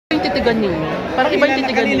titigan ninyo? Parang iba yung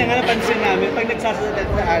titigan ninyo. Kanina nga napansin namin, pag nagsasalita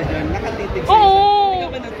sa Aljon, nakatitig siya. Oo! Hindi ka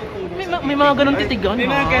ba natutulog? May mga ganong titigan, May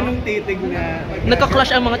mga ganong titig na...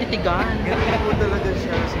 Nagka-clash ang mga titigan. Ganyan po talaga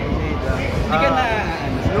siya si Jayda. Hindi ka na...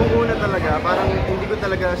 Nung una talaga, parang hindi ko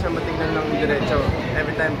talaga siya matignan ng diretso.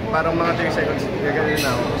 Every time, parang mga 3 seconds, gagawin na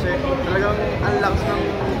ako. Kasi talagang ang lakas ng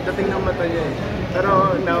dating ng mata niya eh. Pero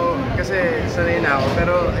now, kasi sanay na ako.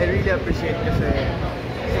 Pero I really appreciate kasi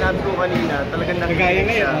sinabi ko kanina, talagang Kagaya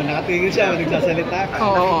ngayon, nakatingin siya, nagsasalita ka.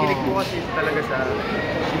 Nakikinig po kasi talaga sa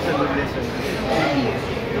she's a good listener.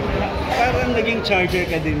 Parang naging charger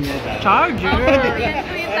ka din niya. Charger? Yan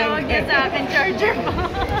po yung tawag niya sa akin, charger po.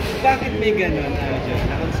 Bakit may gano'n, Aljon?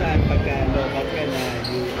 Na kung saan pagka lobat ka na,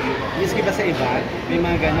 miski ba sa iba, may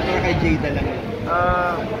mga gano'n, para kay Jayda lang yun?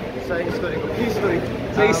 Sa history ko. History?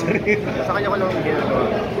 Sa history? Sa kanya ko lang yung ginagawa.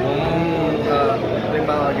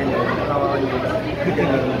 Halimbawa ganyan, nakawakan nyo lang.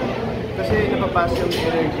 Kasi napapasa yung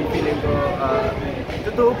energy, feeling ko,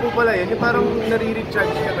 totoo po pala yun, yung parang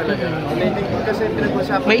nare-recharge ka talaga. And I think kasi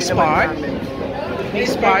pinag-usapan May spark? May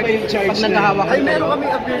spark yung charge pag naghahawak Ay, meron kami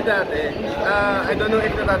appear dati. I don't know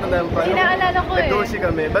if natatandaan pa. Inaalala ko eh. Nag-dosi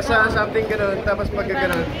kami. Basta something gano'n, tapos pagka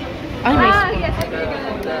gano'n. Ay, may Yes,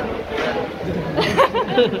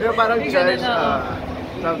 Pero parang charge,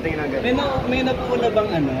 something na gano'n. May napuuna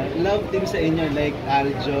bang love team sa inyo, like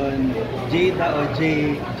Aljon, Jayda o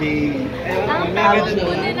Jay? Ang tawag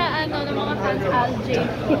po nila, ng mga fans, Aljay.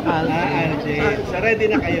 Aljay. So ready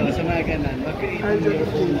na kayo sa mga ganon. Mag-create your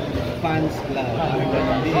own fans club.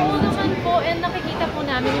 Oo naman po, and nakikita po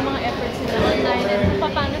namin yung mga efforts nila online and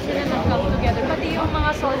kung paano sila nag-come together. Pati yung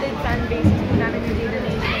mga solid fan bases po namin yung Jayda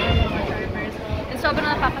Nation at mga charmers. And sobrang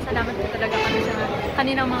napapasalamat po talaga kami sa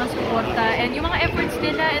kanilang mga suporta and yung mga efforts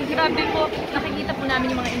nila, and grabe po, nakikita po namin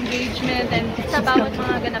yung mga engagement and sa bawat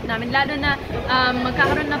mga ganap namin. Lalo na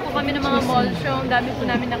magkakaroon na po kami ng mga mall show, ang dami po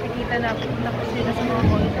namin nakikita na pupunta po sila sa mga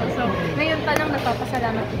mall show. So ngayon pa lang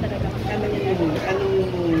napapasalamat po talaga. Anong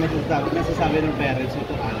masasabi ng parents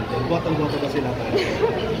nito, Aljon? Botong-boto ba sila pa?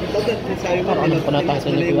 Sabi mo,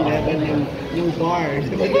 yung bar.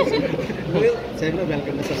 Well, siyempre,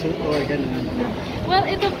 welcome na sa Sutor, gano'n. Well,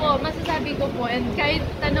 ito po, masasabi ko po, and kahit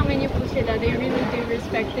tanongin niyo po sila, they really do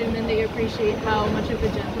respect him and they appreciate how much of a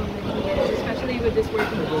gentleman he is, especially with this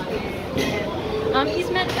working experience.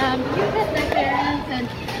 He's met my parents and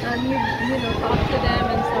you know, talked to them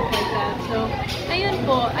and stuff like that. So, ayun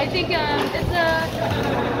po, I think it's a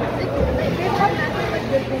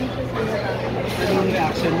good thing to say about him. Anong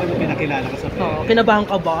reaction mo nung pinakilala ka sa parents? Kinabahan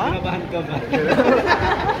ka ba? Kinabahan ka ba?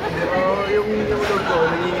 Yung loob ko,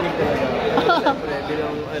 nanginginig talaga. Siyempre,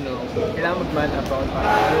 bilang kailangan mag-man up ako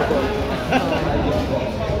para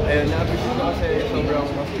ayun, na-appreciate ko kasi sobrang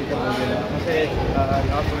hospitable nila. Kasi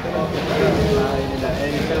nakapunta ko sa bahay nila.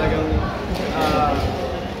 And talagang,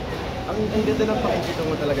 ang ganda ng pakikita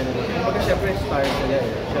mo talaga nila. Kumbaga, siyempre, star sila eh.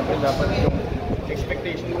 Siyempre, dapat yung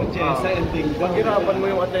expectation mo, paghirapan mo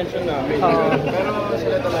yung attention namin. Pero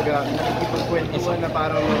sila talaga, nakikipagkwentuhan na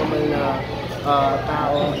parang normal na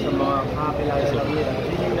tao sa mga kakakilala lang nila.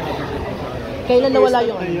 Yun yung nakikipagkwentuhan sa kanila. Kailan nawala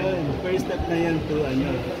yung First step na yan to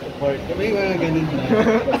support. May mga ganun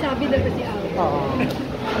ba? Sabi na ba si Al? Oo.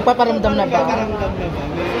 Nagpaparamdam na ba? Nagpaparamdam na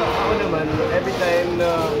ba? Ako naman, every time na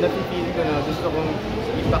napipili ko na gusto kong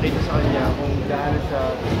ipakita sa kanya kung gaano siya,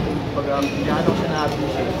 gaano siya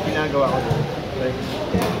na-appreciate, ginagawa ko na. Like,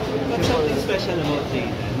 What's something special about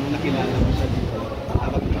Jayda nung nakilala mo siya dito?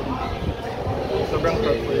 sobrang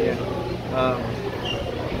thoughtful yan.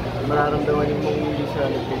 Mararamdaman mong hindi siya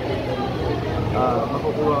nagpipilitan.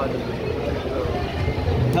 Makukuha ka doon.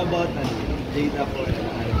 How about Jayda for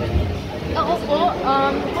Ako po,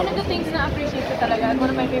 one of the things na appreciate ko talaga, one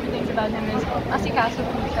of my favorite things about him is asikaso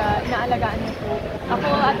po siya, inaalagaan niya po. Ako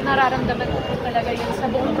at nararamdaman ko po talaga yun sa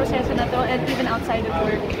buong proseso na to and even outside of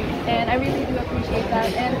work. And I really do appreciate that.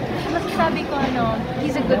 And masasabi ko,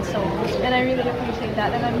 he's a good soul. And I really appreciate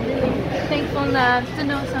that. And I'm really thankful na to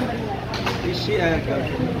know somebody like that. Is she a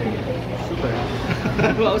girlfriend? Super.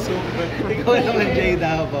 Wow, super. Ikaw naman,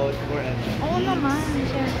 Jayda, about for Oo naman,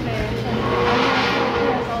 syempre.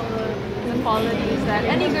 Qualities that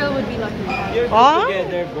any girl would be lucky to have. You're good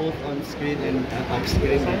together both on screen and off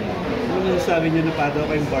screen. Ano sabi niyo na pa daw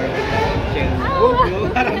kayong Barbie Ken? Di ba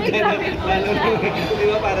parang gano'n? Di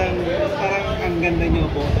ba parang ang ganda niyo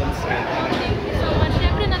both on screen? Thank you so much.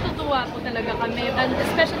 Siyempre natutuwa po talaga kami. And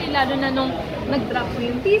especially lalo na nung nag-drop po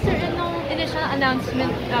yung teaser and nung initial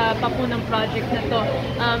announcement pa po ng project na to.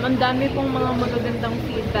 Ang dami pong mga magagandang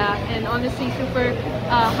feedback and honestly super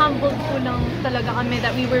humbled po lang talaga kami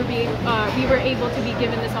that we were able to be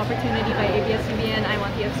given this opportunity by ABS-CBN, I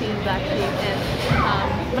Want TFC and Black Sheep. And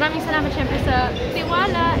maraming salamat syempre sa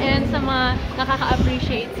tiwala and sa mga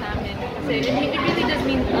nakaka-appreciate sa amin. Kasi it really does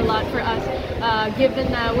mean a lot for us, given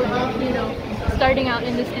na we're, starting out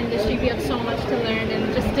in this industry, we have so much to learn, and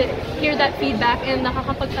just to hear that feedback and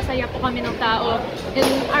nakakapagpasaya po kami ng tao in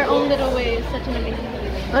our own little way is such an amazing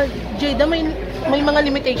feeling. Jayda, may mga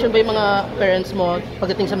limitation ba yung mga parents mo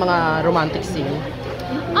pagdating sa mga romantic scene?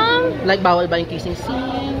 Like, bawal ba yung kissing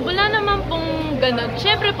scene? Wala naman pong ganun.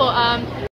 Siyempre po,